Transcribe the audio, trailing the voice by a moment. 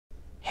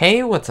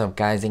Hey, what's up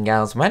guys and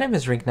gals? My name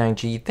is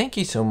Rick9G. Thank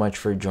you so much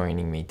for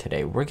joining me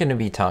today. We're going to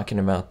be talking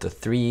about the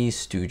Three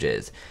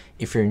Stooges.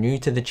 If you're new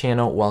to the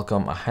channel,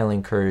 welcome. I highly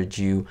encourage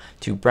you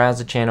to browse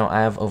the channel.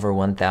 I have over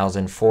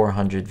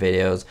 1,400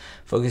 videos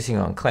focusing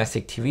on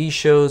classic TV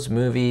shows,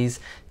 movies,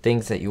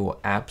 things that you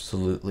will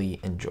absolutely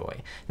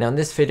enjoy. Now in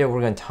this video, we're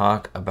going to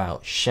talk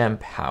about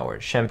Shemp Howard.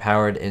 Shemp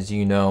Howard, as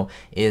you know,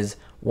 is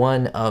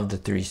one of the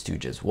Three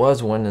Stooges,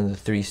 was one of the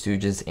Three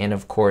Stooges, and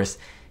of course,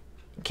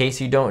 in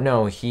case you don't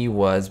know, he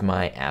was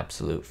my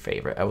absolute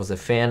favorite. I was a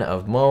fan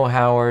of Mo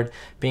Howard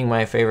being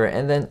my favorite,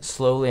 and then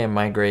slowly I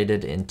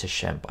migrated into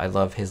Shemp. I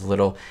love his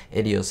little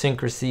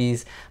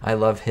idiosyncrasies. I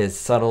love his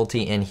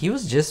subtlety, and he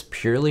was just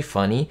purely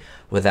funny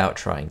without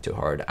trying too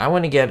hard. I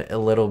want to get a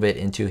little bit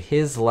into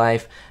his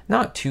life,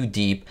 not too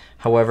deep.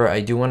 However, I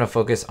do want to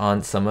focus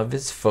on some of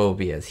his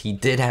phobias. He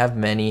did have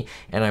many,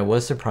 and I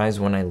was surprised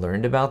when I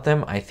learned about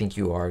them. I think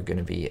you are going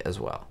to be as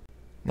well.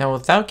 Now,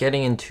 without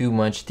getting into too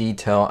much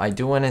detail, I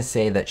do want to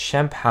say that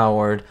Shemp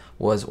Howard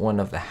was one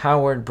of the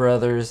Howard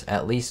brothers.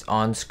 At least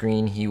on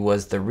screen, he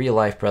was the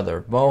real-life brother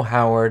of Mo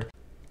Howard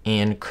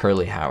and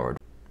Curly Howard.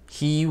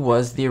 He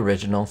was the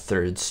original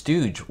third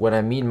Stooge. What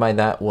I mean by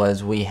that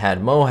was we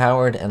had Mo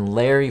Howard and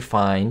Larry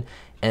Fine,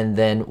 and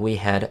then we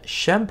had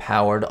Shemp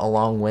Howard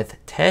along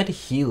with Ted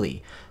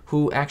Healy,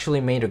 who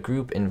actually made a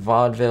group in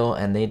vaudeville,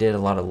 and they did a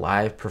lot of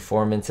live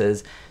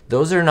performances.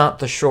 Those are not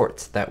the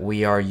shorts that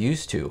we are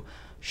used to.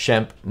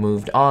 Shemp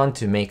moved on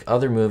to make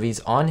other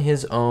movies on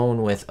his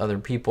own with other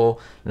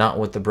people, not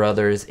with the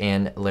brothers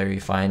and Larry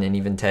Fine and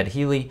even Ted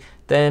Healy.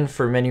 Then,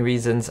 for many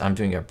reasons, I'm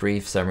doing a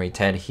brief summary,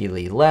 Ted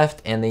Healy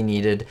left and they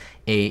needed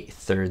a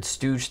third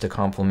Stooge to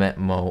complement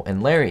Mo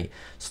and Larry.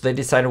 So they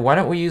decided, why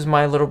don't we use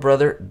my little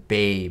brother,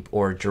 Babe,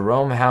 or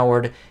Jerome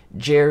Howard,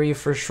 Jerry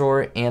for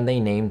short, and they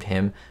named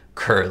him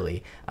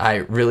Curly. I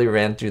really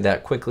ran through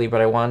that quickly,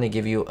 but I wanted to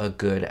give you a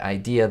good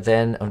idea.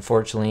 Then,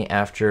 unfortunately,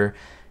 after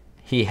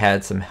he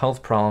had some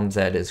health problems,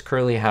 that is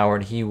Curly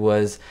Howard, he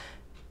was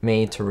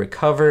made to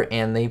recover,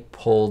 and they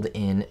pulled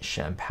in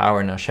Shemp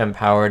Howard. Now, Shemp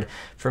Howard,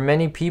 for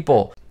many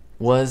people,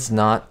 was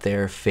not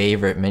their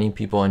favorite. Many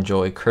people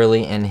enjoy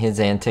Curly and his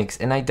antics,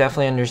 and I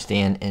definitely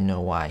understand and know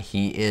why.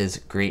 He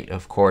is great,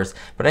 of course,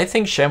 but I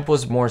think Shemp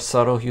was more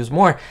subtle. He was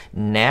more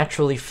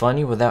naturally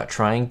funny without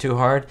trying too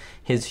hard.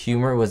 His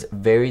humor was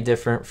very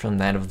different from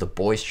that of the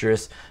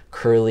boisterous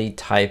Curly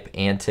type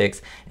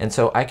antics, and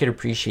so I could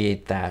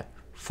appreciate that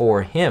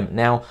for him.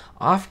 Now,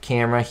 off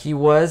camera, he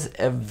was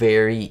a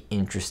very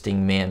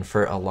interesting man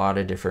for a lot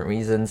of different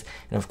reasons.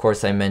 And of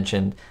course, I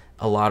mentioned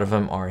a lot of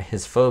them are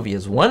his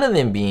phobias. One of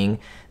them being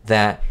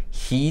that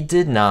he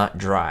did not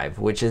drive,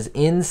 which is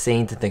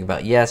insane to think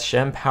about. Yes,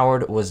 Shemp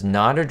Howard was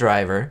not a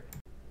driver.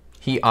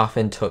 He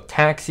often took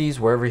taxis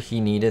wherever he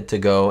needed to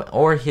go,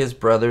 or his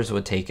brothers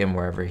would take him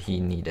wherever he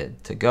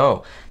needed to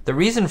go. The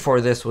reason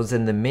for this was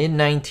in the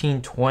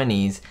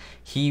mid-1920s,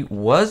 he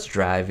was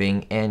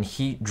driving and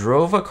he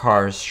drove a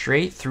car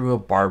straight through a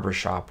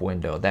barbershop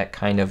window. That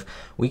kind of,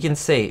 we can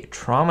say,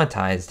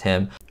 traumatized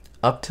him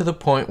up to the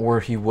point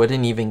where he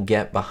wouldn't even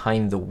get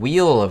behind the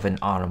wheel of an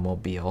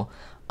automobile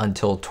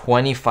until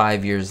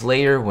 25 years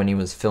later when he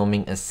was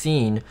filming a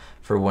scene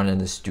for one of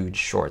the Stooge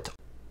shorts.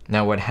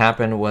 Now, what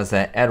happened was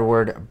that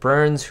Edward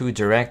Burns, who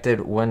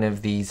directed one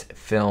of these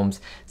films,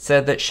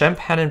 said that Shemp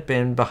hadn't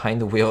been behind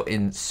the wheel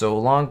in so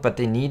long, but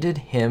they needed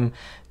him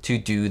to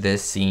do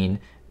this scene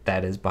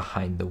that is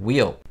behind the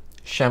wheel.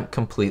 Shemp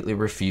completely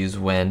refused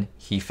when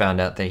he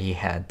found out that he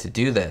had to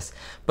do this.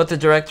 But the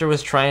director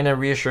was trying to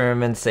reassure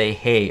him and say,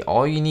 hey,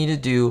 all you need to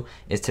do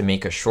is to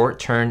make a short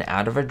turn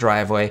out of a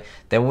driveway,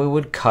 then we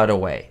would cut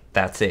away.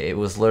 That's it. It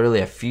was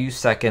literally a few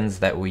seconds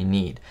that we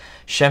need.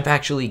 Shemp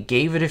actually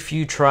gave it a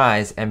few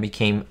tries and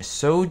became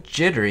so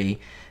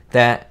jittery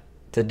that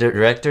the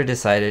director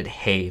decided,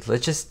 hey,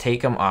 let's just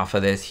take him off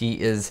of this. He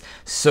is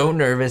so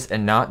nervous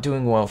and not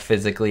doing well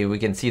physically. We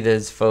can see that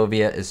his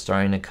phobia is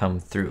starting to come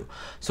through.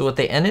 So what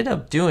they ended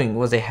up doing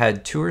was they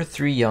had 2 or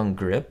 3 young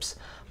grips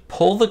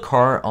pull the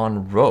car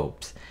on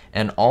ropes,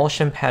 and all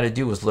Shemp had to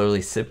do was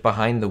literally sit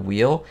behind the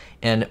wheel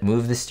and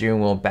move the steering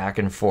wheel back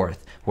and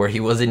forth, where he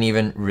wasn't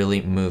even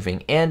really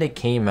moving, and it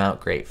came out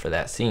great for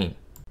that scene.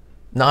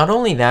 Not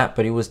only that,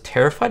 but he was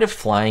terrified of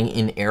flying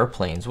in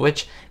airplanes,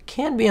 which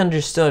can be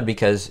understood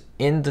because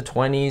in the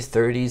 20s,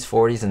 30s,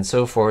 40s, and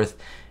so forth,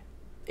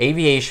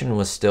 aviation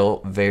was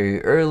still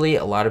very early.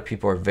 A lot of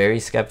people are very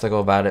skeptical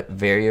about it,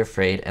 very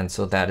afraid, and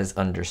so that is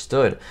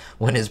understood.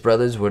 When his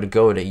brothers would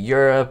go to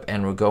Europe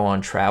and would go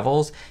on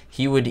travels,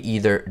 he would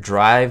either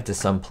drive to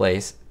some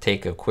place,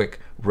 take a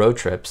quick road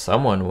trip,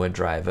 someone would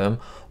drive him,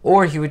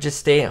 or he would just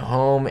stay at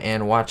home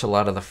and watch a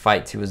lot of the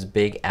fights. He was a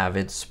big,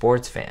 avid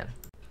sports fan.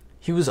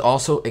 He was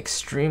also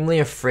extremely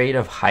afraid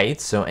of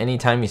heights, so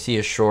anytime you see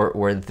a short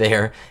where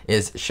there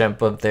is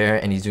Shemp up there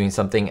and he's doing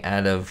something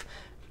out of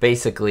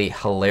basically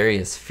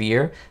hilarious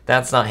fear,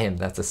 that's not him.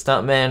 That's a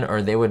stuntman,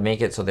 or they would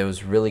make it so they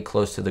was really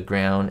close to the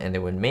ground and they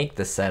would make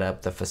the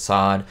setup, the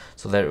facade,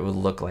 so that it would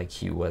look like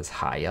he was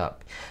high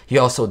up. He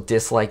also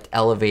disliked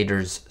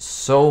elevators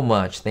so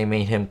much they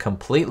made him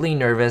completely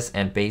nervous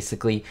and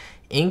basically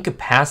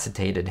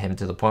incapacitated him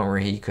to the point where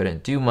he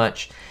couldn't do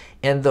much.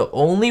 And the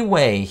only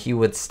way he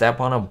would step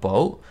on a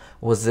boat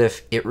was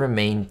if it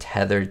remained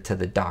tethered to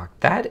the dock.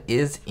 That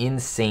is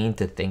insane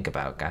to think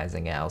about, guys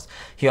and gals.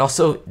 He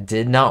also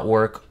did not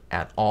work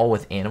at all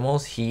with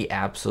animals. He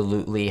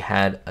absolutely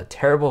had a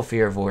terrible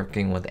fear of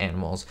working with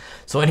animals.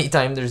 So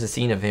anytime there's a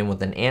scene of him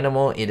with an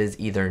animal, it is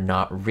either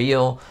not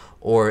real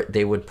or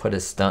they would put a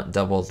stunt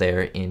double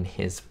there in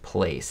his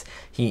place.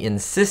 He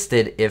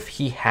insisted if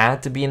he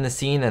had to be in the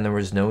scene and there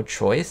was no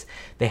choice,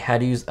 they had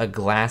to use a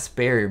glass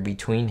barrier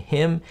between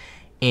him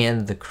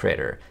and the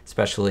critter,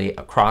 especially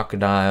a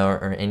crocodile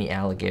or any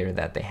alligator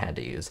that they had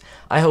to use.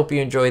 I hope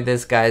you enjoyed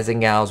this, guys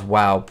and gals.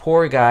 Wow,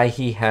 poor guy,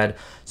 he had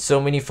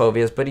so many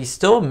phobias, but he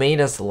still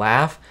made us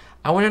laugh.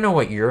 I want to know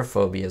what your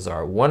phobias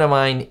are. One of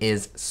mine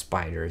is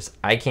spiders.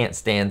 I can't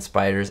stand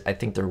spiders. I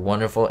think they're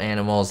wonderful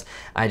animals.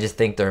 I just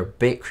think they're a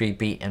bit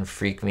creepy and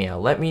freak me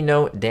out. Let me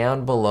know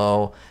down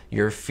below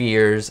your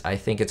fears. I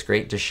think it's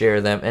great to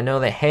share them and know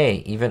that, hey,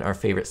 even our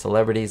favorite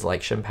celebrities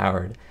like Shemp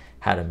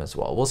had them as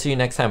well. We'll see you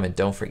next time, and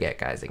don't forget,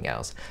 guys and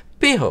gals,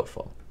 be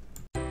hopeful.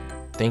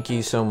 Thank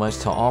you so much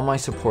to all my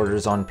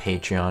supporters on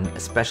Patreon,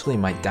 especially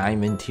my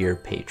diamond tier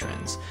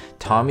patrons: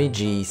 Tommy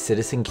G,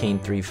 Citizen Kane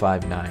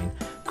 359,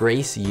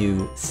 Grace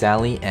U,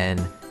 Sally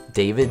N,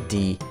 David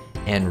D,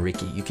 and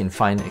Ricky. You can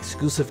find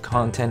exclusive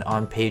content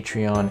on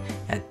Patreon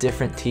at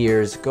different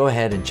tiers. Go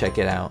ahead and check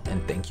it out,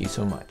 and thank you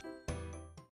so much.